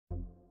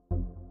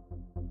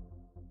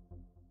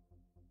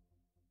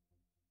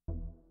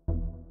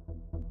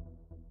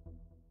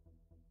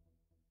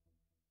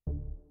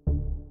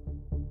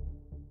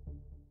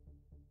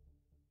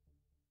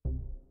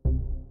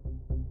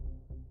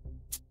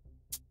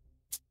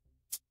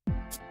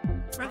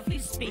roughly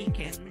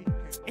speaking,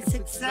 it's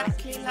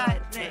exactly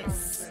like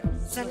this.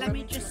 So let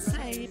me just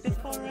say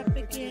before I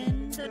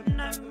begin that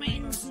no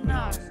means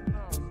no.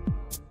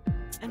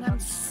 And I'm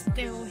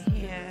still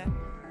here,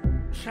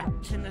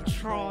 trapped in the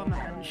trauma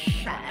and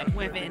shattered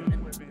within.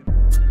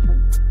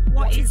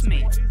 What is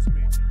me?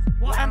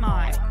 What am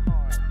I?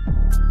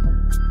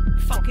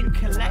 Fucking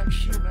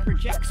collection of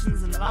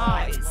projections and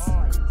lies.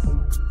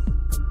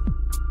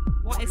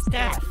 What is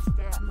death?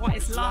 What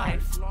is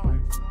life?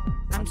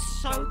 I'm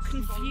so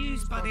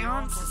confused by the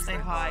answers they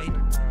hide.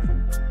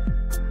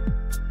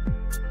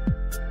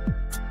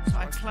 So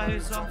I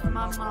close off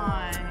my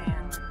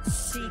mind,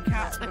 seek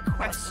out the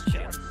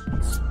questions.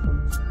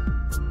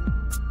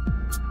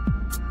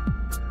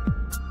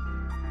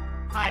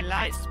 High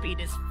light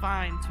speed is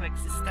fine to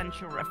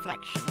existential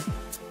reflection.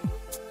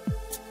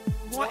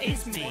 What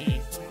is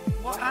me?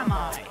 What am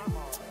I?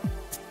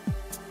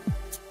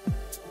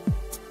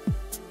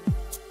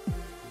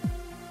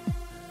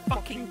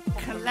 Fucking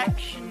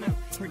collection of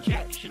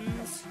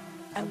projections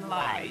and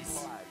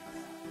lies.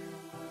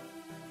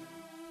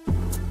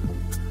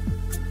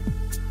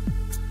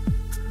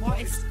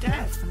 What is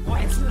death?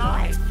 What is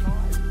life?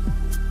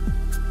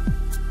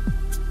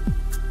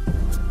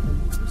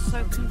 I'm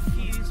so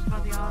confused by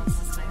the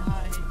answers they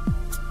hide.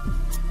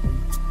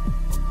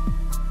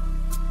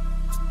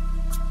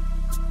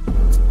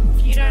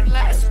 If you don't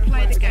let us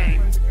play the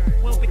game,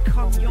 we'll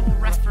become your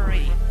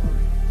referee.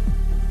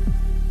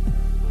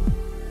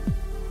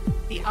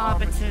 The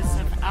arbiters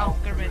of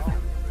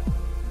algorithm,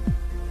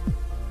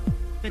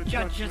 the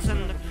judges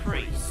and the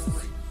priests.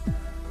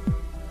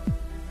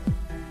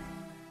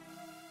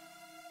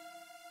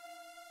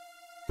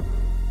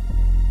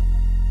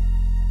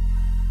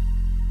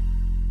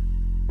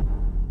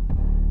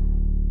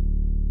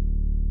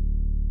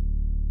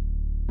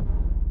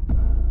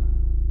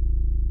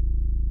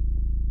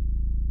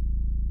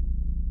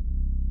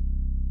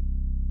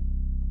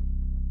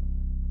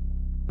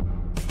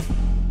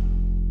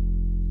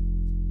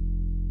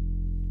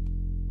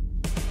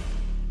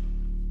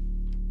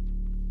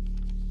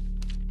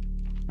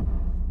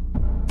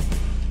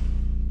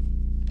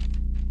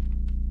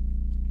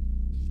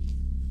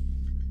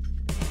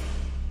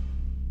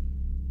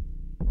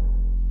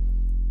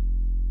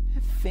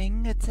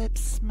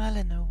 Fingertips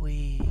smelling a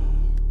wee,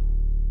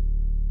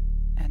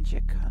 and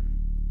you can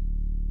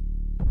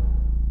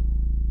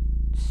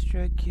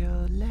stroke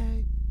your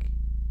leg,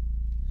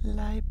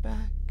 lie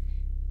back,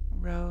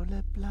 roll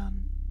a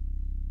blunt.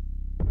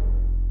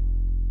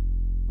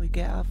 We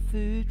get our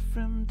food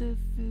from the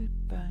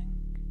food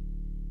bank,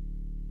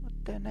 or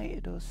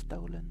donated or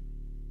stolen.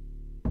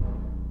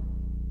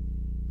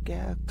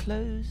 Get our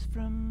clothes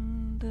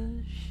from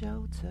the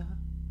shelter,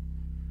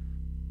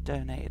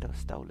 donated or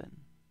stolen.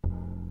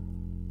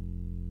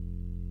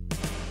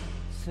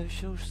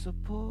 Social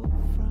support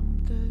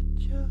from the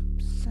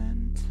job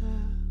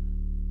center,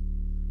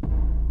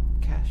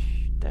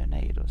 cash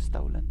donated or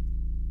stolen.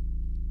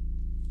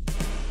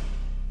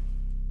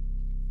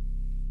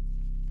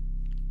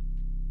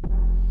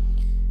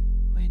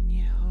 When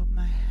you hold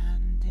my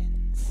hand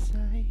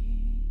inside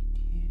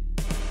you,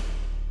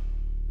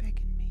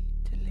 begging me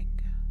to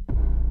linger.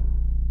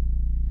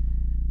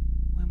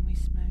 When we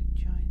smoke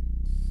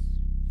joints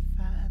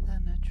fatter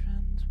than a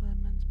trans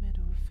woman's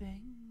middle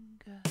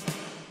finger.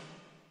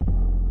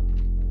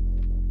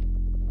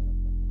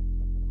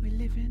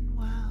 Living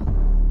well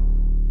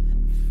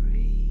and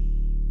free.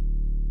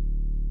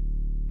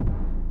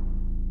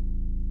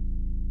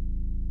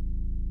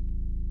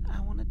 I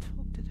want to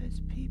talk to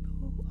those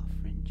people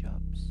offering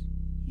jobs.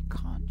 You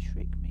can't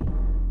trick me.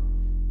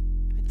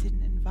 I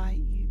didn't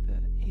invite you,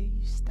 but here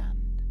you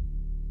stand.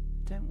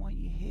 I don't want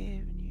you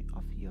here and you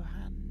offer your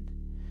hand.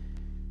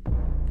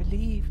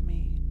 Believe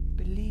me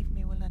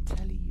when I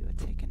tell you you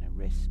are taking a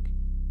risk.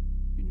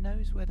 Who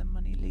knows where the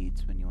money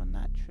leads when you're on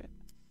that trip?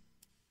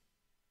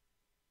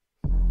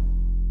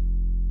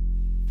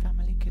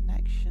 Family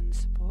connections,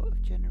 support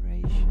of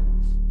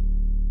generations.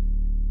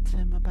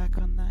 Turn my back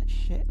on that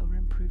shit or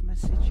improve my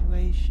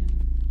situation.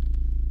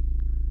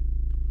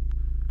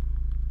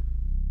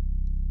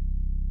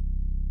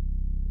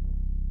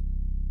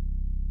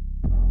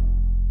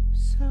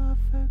 So I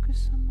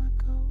focus on my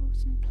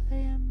goals and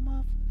play them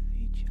off of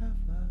each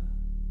other.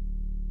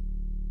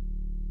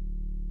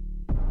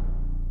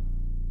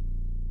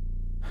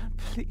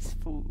 Please,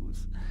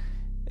 fools,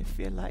 they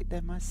feel like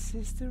they're my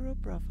sister or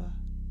brother.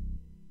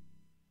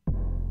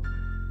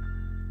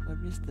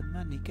 Where is the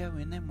money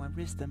going and where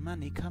is the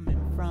money coming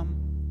from?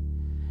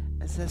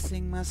 As I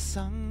sing my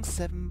song,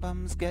 7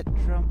 bums get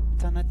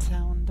dropped on a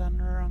town done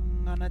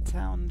wrong, on a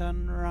town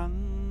done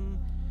wrong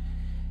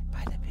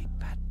by the big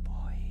bad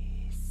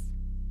boys.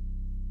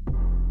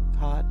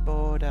 Hard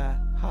border,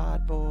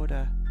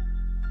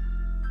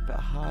 but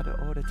a harder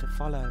order to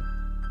follow.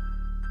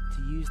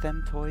 To use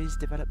them toys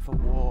developed for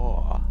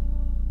war.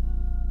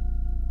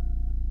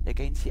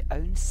 Against your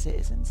own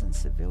citizens and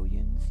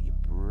civilians, you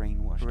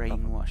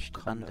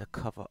brainwashed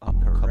undercover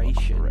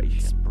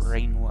operations.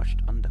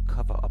 Brainwashed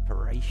undercover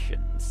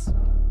operations.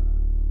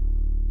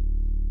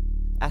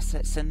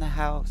 Assets in the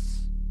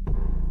house,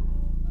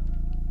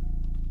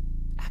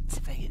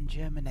 and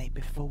germinate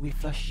before we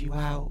flush you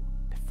out.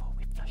 Before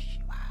we flush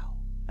you out.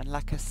 And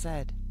like I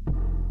said,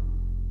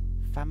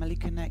 family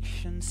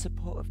connections,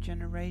 support of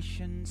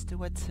generations.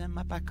 Do I turn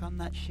my back on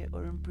that shit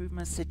or improve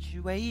my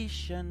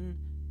situation?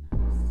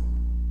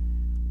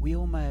 We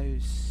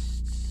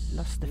almost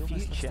lost the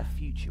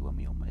future when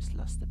we almost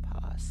lost the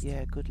past.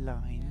 Yeah, good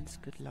lines,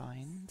 good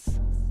lines.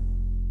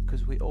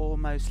 Because we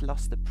almost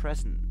lost the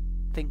present.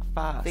 Think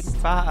fast. Think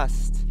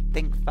fast.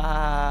 Think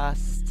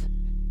fast.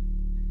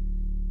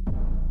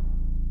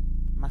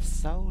 My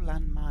soul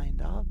and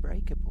mind are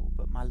breakable,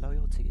 but my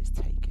loyalty is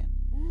taken.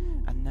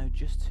 And know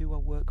just who I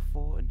work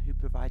for and who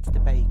provides the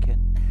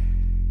bacon.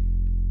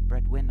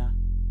 Breadwinner,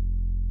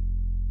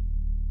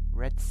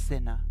 red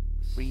sinner,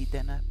 free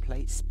dinner,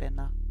 plate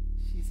spinner.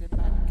 She's a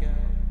bad girl.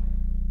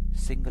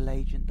 Single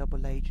agent,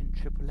 double agent,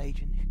 triple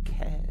agent, who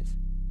cares?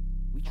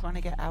 We trying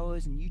to get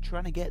ours and you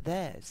trying to get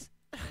theirs.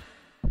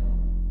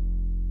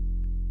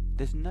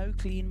 There's no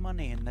clean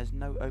money and there's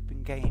no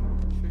open game.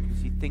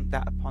 Because you think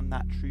that upon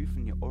that truth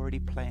and you're already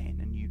playing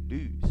and you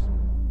lose.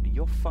 And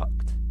you're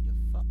fucked.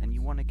 And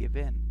you want to give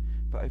in.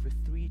 But over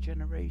 3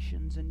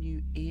 generations a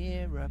new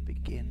era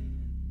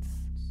begins.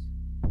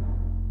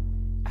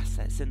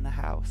 Assets in the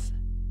house.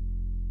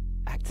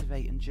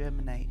 Activate and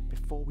germinate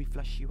before we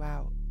flush you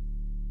out.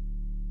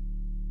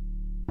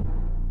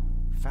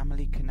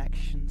 Family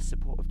connections,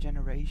 support of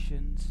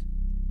generations.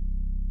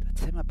 Do I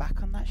turn my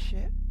back on that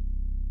shit?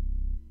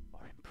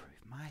 Or improve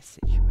my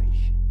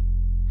situation?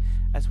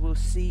 As we'll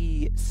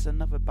see, it's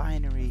another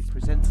binary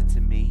presented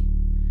to me.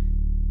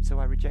 So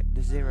I reject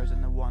the zeros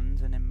and the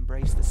ones and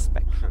embrace the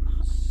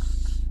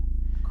spectrums.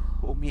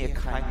 Call me a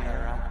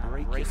chimera,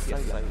 break your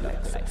solar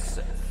plexus.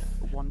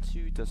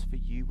 1-2 does for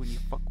you when you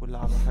fuck with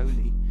lava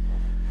holy.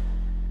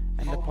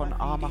 End upon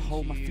armor,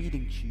 hold my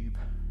feeding tube.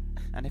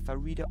 And if I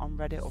read it on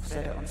Reddit or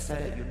said it on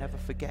Reddit, you'll never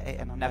forget it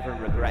and I'll never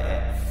regret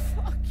it.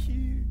 Fuck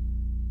you.